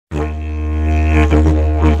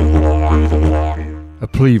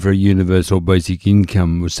plea for a universal basic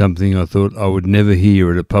income was something I thought I would never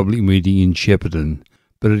hear at a public meeting in Shepparton,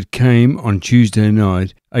 but it came on Tuesday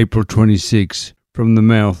night, April 26, from the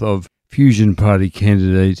mouth of Fusion Party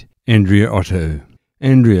candidate Andrea Otto.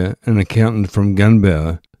 Andrea, an accountant from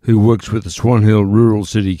Gunbower who works with the Swan Hill Rural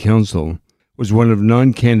City Council, was one of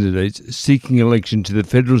 9 candidates seeking election to the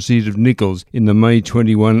federal seat of Nicholls in the May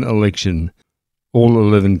 21 election. All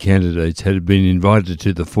 11 candidates had been invited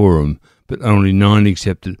to the forum, but only 9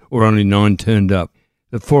 accepted, or only 9 turned up.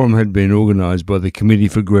 The forum had been organised by the Committee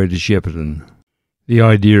for Greater Shepparton. The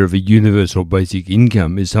idea of a universal basic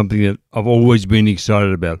income is something that I've always been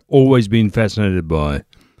excited about, always been fascinated by.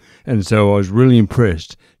 And so I was really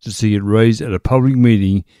impressed to see it raised at a public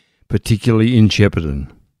meeting, particularly in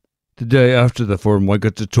Shepparton. The day after the forum, I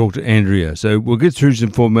got to talk to Andrea, so we'll get through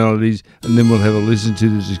some formalities and then we'll have a listen to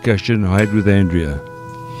the discussion I had with Andrea.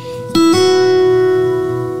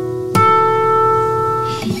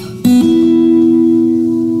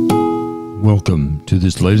 Welcome to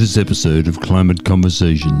this latest episode of Climate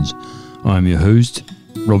Conversations. I'm your host,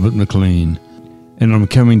 Robert McLean, and I'm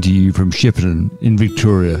coming to you from Shepparton in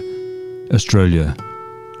Victoria, Australia,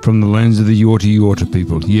 from the lands of the Yorta Yorta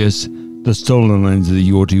people. Yes, the stolen lands of the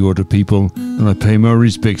Yorta Yorta people, and I pay my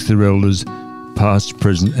respects to their elders, past,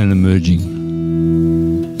 present and emerging.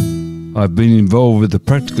 I've been involved with the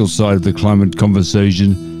practical side of the climate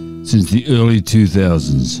conversation since the early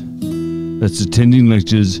 2000s. That's attending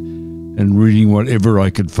lectures and reading whatever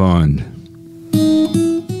I could find.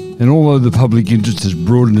 And although the public interest has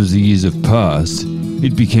broadened as the years have passed,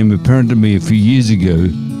 it became apparent to me a few years ago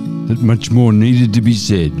that much more needed to be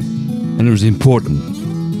said, and it was important,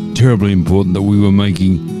 terribly important, that we were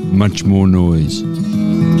making much more noise.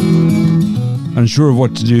 Unsure of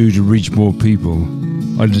what to do to reach more people,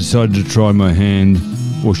 I decided to try my hand,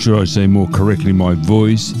 or should I say more correctly my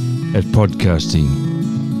voice, at podcasting.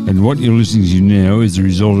 And what you're listening to now is the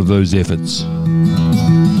result of those efforts.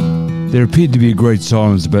 There appeared to be a great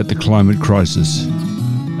silence about the climate crisis,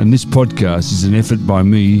 and this podcast is an effort by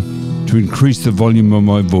me to increase the volume of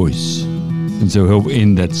my voice, and so help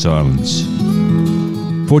end that silence.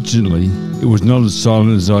 Fortunately, it was not as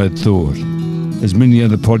silent as I had thought, as many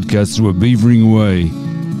other podcasters were beavering away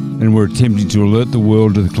and were attempting to alert the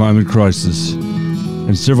world to the climate crisis.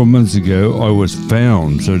 And several months ago, I was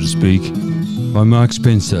found, so to speak, by Mark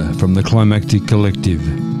Spencer from the Climactic Collective.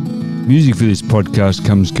 Music for this podcast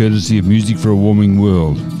comes courtesy of Music for a Warming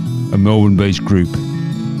World, a Melbourne-based group,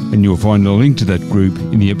 and you'll find a link to that group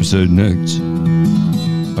in the episode notes.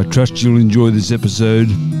 I trust you'll enjoy this episode,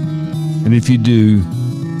 and if you do,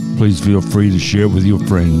 please feel free to share it with your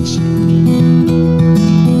friends.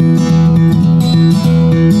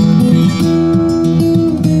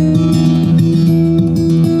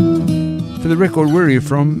 For the record, where are you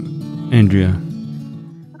from, Andrea?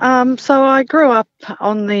 So I grew up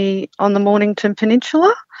on the Mornington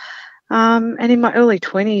Peninsula, and in my early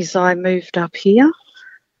 20s I moved up here,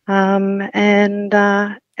 and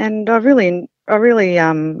I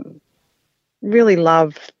really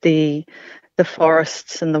loved the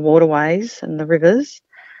forests and the waterways and the rivers,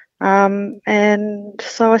 and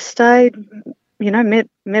so I stayed.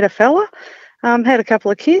 Met a fella, had a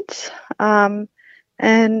couple of kids, and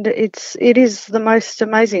it is the most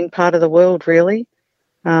amazing part of the world, really.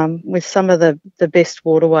 With some of the best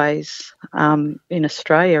waterways in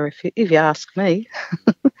Australia, if you ask me.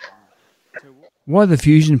 Why the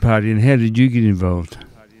Fusion Party, and how did you get involved?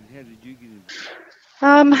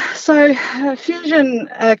 So Fusion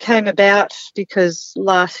came about because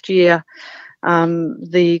last year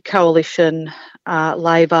the Coalition,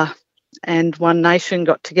 Labor and One Nation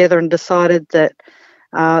got together and decided that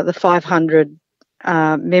the 500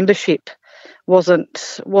 membership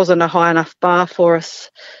wasn't a high enough bar for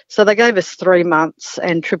us, so they gave us 3 months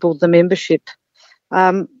and tripled the membership.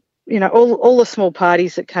 All the small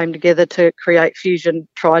parties that came together to create Fusion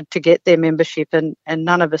tried to get their membership, and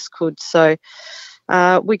none of us could. So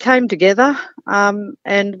we came together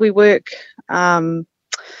and we worked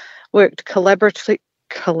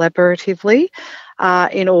collaboratively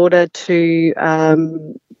in order to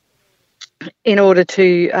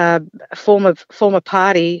form a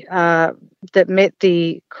party that met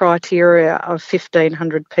the criteria of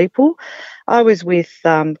 1,500 people. I was with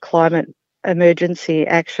Climate Emergency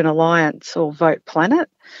Action Alliance, or Vote Planet,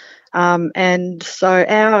 and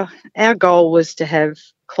so our goal was to have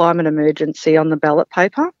climate emergency on the ballot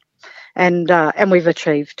paper, and we've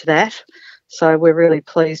achieved that. So we're really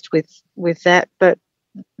pleased with that. But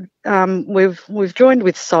we've joined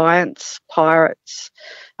with Science, Pirates,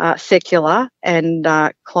 Secular, and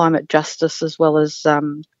Climate Justice, as well as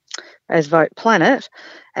as Vote Planet,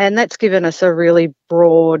 and that's given us a really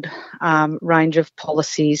broad range of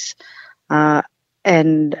policies, and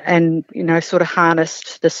sort of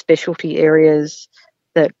harnessed the specialty areas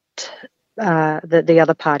that that the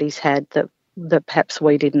other parties had that perhaps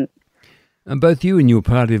we didn't. And both you and your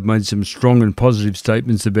party have made some strong and positive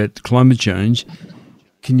statements about climate change.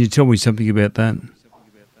 Can you tell me something about that?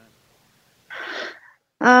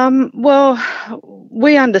 Well,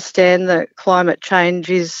 we understand that climate change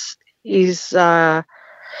is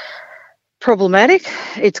problematic.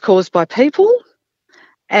 It's caused by people,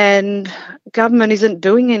 and government isn't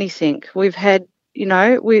doing anything. We've had,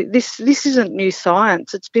 this isn't new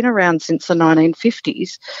science. It's been around since the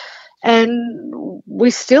 1950s, and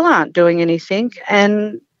we still aren't doing anything.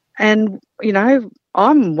 And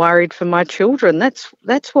I'm worried for my children.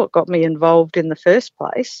 That's what got me involved in the first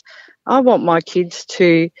place. I want my kids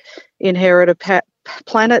to inherit a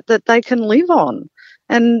planet that they can live on.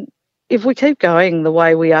 And if we keep going the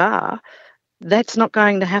way we are, that's not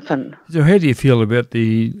going to happen. So how do you feel about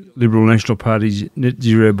the Liberal National Party's net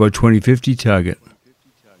zero by 2050 target?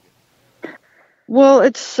 Well,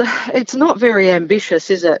 it's not very ambitious,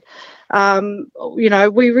 is it?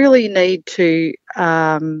 We really need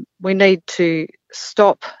to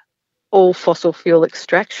stop all fossil fuel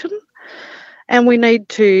extraction, and we need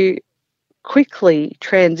to quickly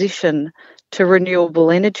transition to renewable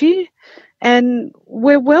energy, and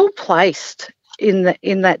we're well placed in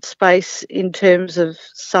that space in terms of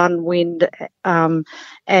sun, wind, and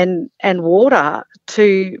water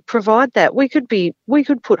to provide that. We could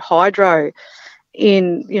put hydro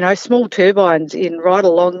in, small turbines in right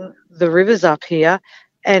along the rivers up here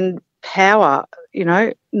and power,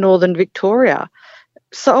 northern Victoria.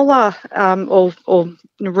 Solar or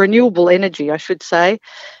renewable energy, I should say,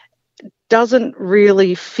 doesn't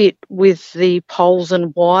really fit with the poles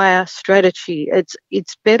and wire strategy.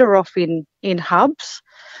 It's better off in hubs,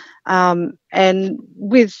 and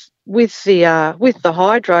with the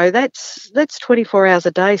hydro, that's 24 hours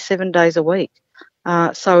a day, 7 days a week.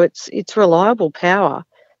 So it's reliable power,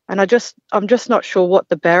 and I'm just not sure what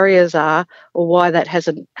the barriers are or why that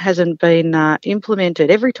hasn't been implemented.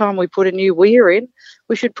 Every time we put a new weir in,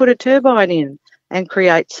 we should put a turbine in and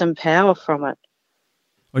create some power from it.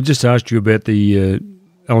 I just asked you about the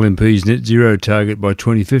LNP's net zero target by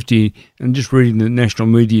 2050, and just reading the national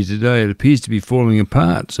media today, it appears to be falling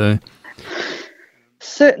apart. So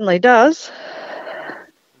certainly does.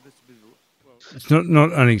 It's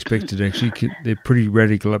not unexpected, actually. They're pretty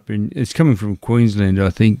radical up in. It's coming from Queensland, I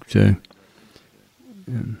think. So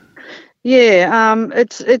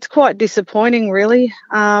it's quite disappointing, really.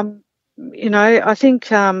 I think.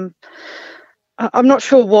 I'm not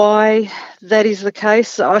sure why that is the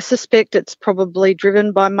case. I suspect it's probably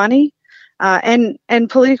driven by money and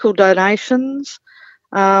political donations.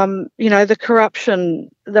 The corruption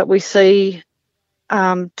that we see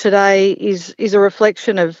today is a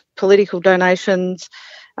reflection of political donations.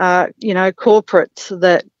 Corporates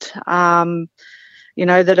that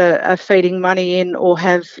that are feeding money in, or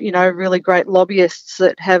have really great lobbyists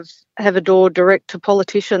that have a door direct to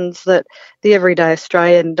politicians that the everyday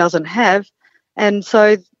Australian doesn't have. And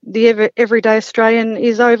so the everyday Australian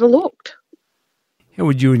is overlooked. How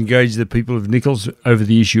would you engage the people of Nicholls over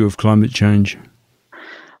the issue of climate change?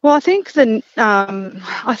 Well, I think for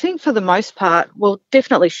the most part,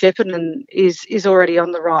 definitely Shepparton is already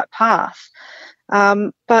on the right path.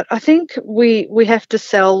 But I think we have to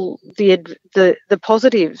sell the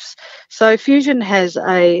positives. So Fusion has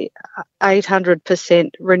a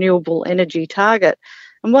 800% renewable energy target,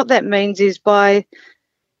 and what that means is by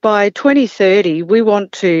 2030, we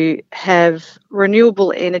want to have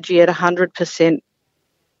renewable energy at 100%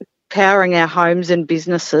 powering our homes and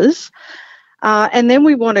businesses. And then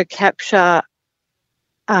we want to capture,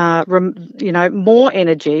 more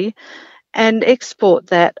energy and export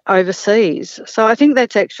that overseas. So I think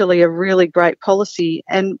that's actually a really great policy,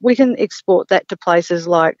 and we can export that to places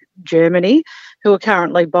like Germany, who are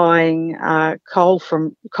currently buying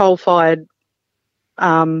coal-fired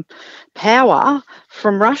power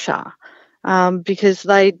from Russia because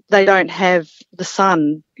they don't have the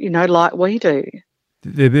sun, like we do.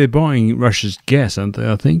 They're buying Russia's gas, aren't they,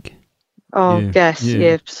 I think? Oh, yeah. Gas,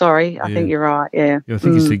 yeah. Sorry, I think you're right, yeah. I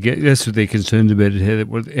think it's the gas. That's what they're concerned about, how they're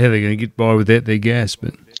going to get by without their gas.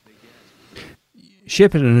 But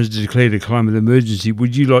Shepparton has declared a climate emergency.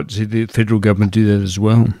 Would you like to see the federal government do that as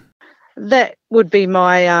well? That would be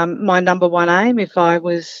my my number one aim if I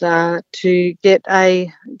was to get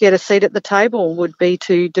a seat at the table, would be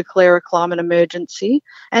to declare a climate emergency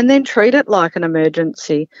and then treat it like an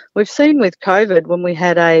emergency. We've seen with COVID, when we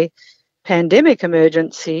had a pandemic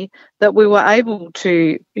emergency, that we were able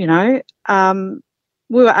to,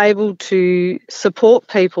 support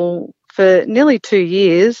people for nearly 2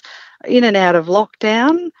 years in and out of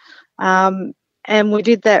lockdown. And we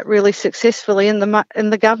did that really successfully, and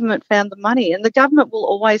the government found the money. And the government will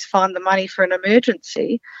always find the money for an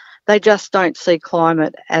emergency. They just don't see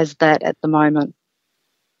climate as that at the moment.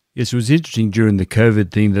 Yes, it was interesting during the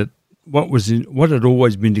COVID thing that what had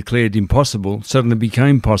always been declared impossible suddenly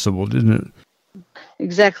became possible, didn't it?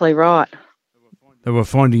 Exactly right. They were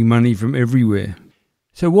finding money from everywhere.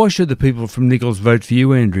 So why should the people from Nicholls vote for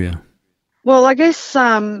you, Andrea? Well, I guess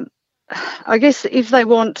if they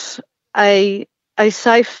want a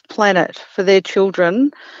safe planet for their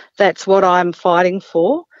children, that's what I'm fighting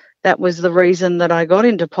for. That was the reason that I got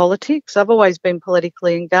into politics. I've always been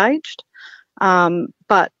politically engaged,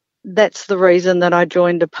 but that's the reason that I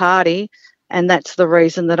joined a party, and that's the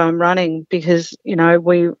reason that I'm running, because,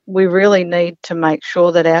 we really need to make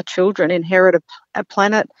sure that our children inherit a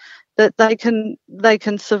planet that they can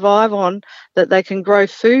survive on, that they can grow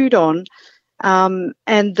food on,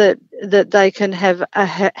 and that they can have a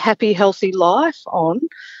happy, healthy life on.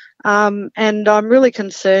 And I'm really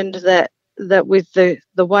concerned that with the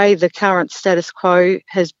way the current status quo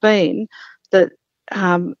has been, that,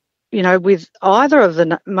 with either of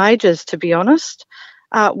the majors, to be honest,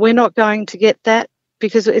 we're not going to get that,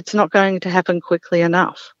 because it's not going to happen quickly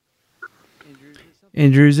enough.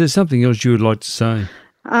 Andrew, is there something else you would like to say?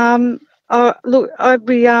 Look,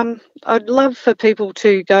 I'd love for people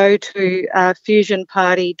to go to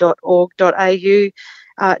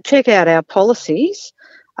fusionparty.org.au, check out our policies,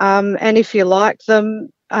 and if you like them,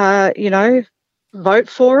 vote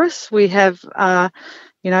for us. We have,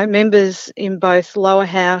 members in both lower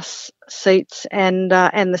house seats and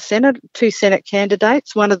the Senate, 2 Senate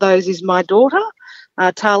candidates. One of those is my daughter,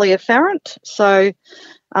 Talia Farrant. So,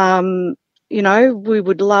 we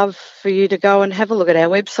would love for you to go and have a look at our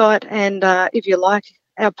website, and if you like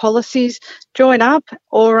our policies, join up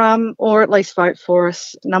or at least vote for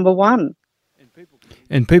us, number one.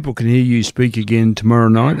 And people can hear you speak again tomorrow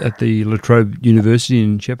night at the La Trobe University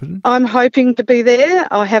in Shepparton? I'm hoping to be there.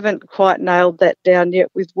 I haven't quite nailed that down yet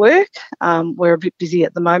with work. We're a bit busy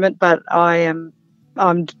at the moment, but I'm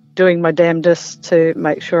doing my damnedest to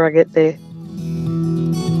make sure I get there.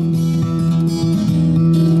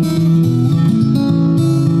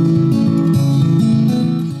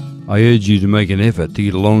 I urge you to make an effort to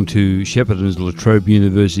get along to Shepparton's La Trobe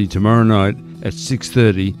University tomorrow night at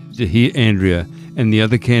 6:30 to hear Andrea and the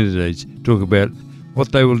other candidates talk about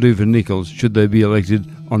what they will do for Nicholls should they be elected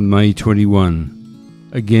on May 21.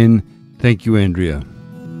 Again, thank you, Andrea.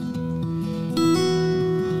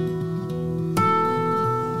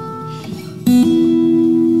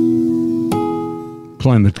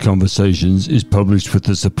 Climate Conversations is published with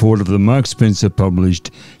the support of the Mark Spencer published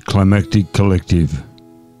Climactic Collective,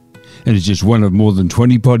 and it's just one of more than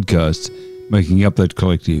 20 podcasts making up that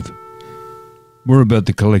collective. More about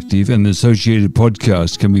the collective and the associated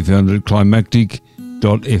podcasts can be found at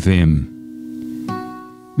climactic.fm.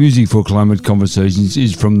 Music for Climate Conversations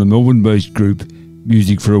is from the Melbourne-based group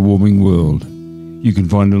Music for a Warming World. You can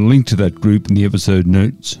find a link to that group in the episode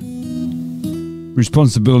notes.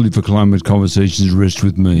 Responsibility for Climate Conversations rests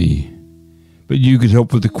with me, but you could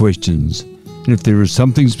help with the questions, and if there is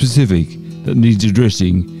something specific that needs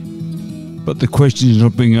addressing, but the question is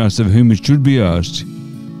not being asked of whom it should be asked,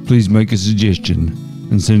 please make a suggestion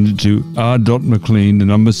and send it to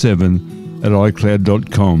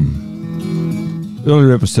r.mclean7@icloud.com.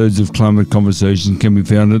 Earlier episodes of Climate Conversation can be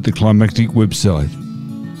found at the Climactic website.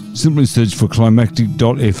 Simply search for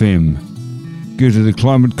climactic.fm. Go to the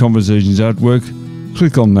Climate Conversations artwork,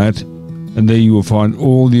 click on that, and there you will find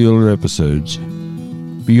all the earlier episodes.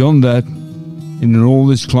 Beyond that, in all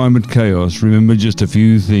this climate chaos, remember just a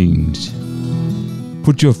few things.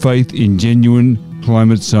 Put your faith in genuine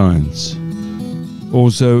climate science.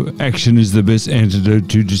 Also, action is the best antidote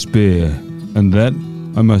to despair, and that,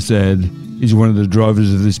 I must add, is one of the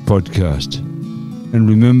drivers of this podcast. And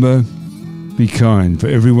remember, be kind, for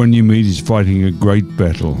everyone you meet is fighting a great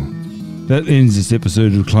battle. That ends this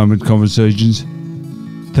episode of Climate Conversations.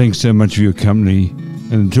 Thanks so much for your company,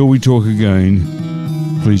 and until we talk again,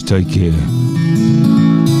 please take care.